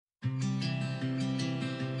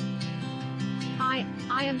Hi,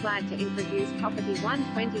 I am glad to introduce property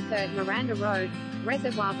 123 Miranda Road,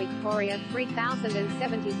 Reservoir Victoria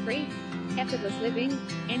 3073. Effortless living,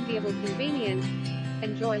 enviable convenience.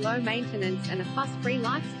 Enjoy low maintenance and a fuss-free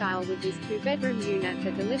lifestyle with this 2-bedroom unit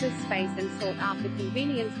that delivers space and sought-after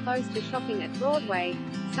convenience close to shopping at Broadway,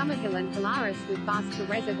 Summerhill and Polaris, with bus to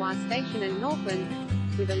Reservoir Station and Northland.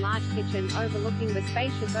 With a large kitchen overlooking the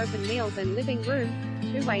spacious open meals and living room,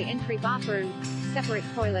 2-way entry bathroom, separate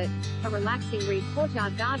toilet, a relaxing reed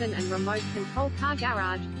courtyard garden and remote control car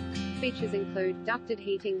garage. Features include ducted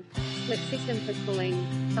heating, split system for cooling,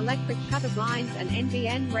 electric shutter blinds and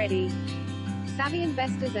NVN ready. Savvy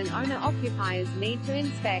investors and owner-occupiers need to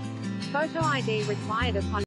inspect. Photo ID required upon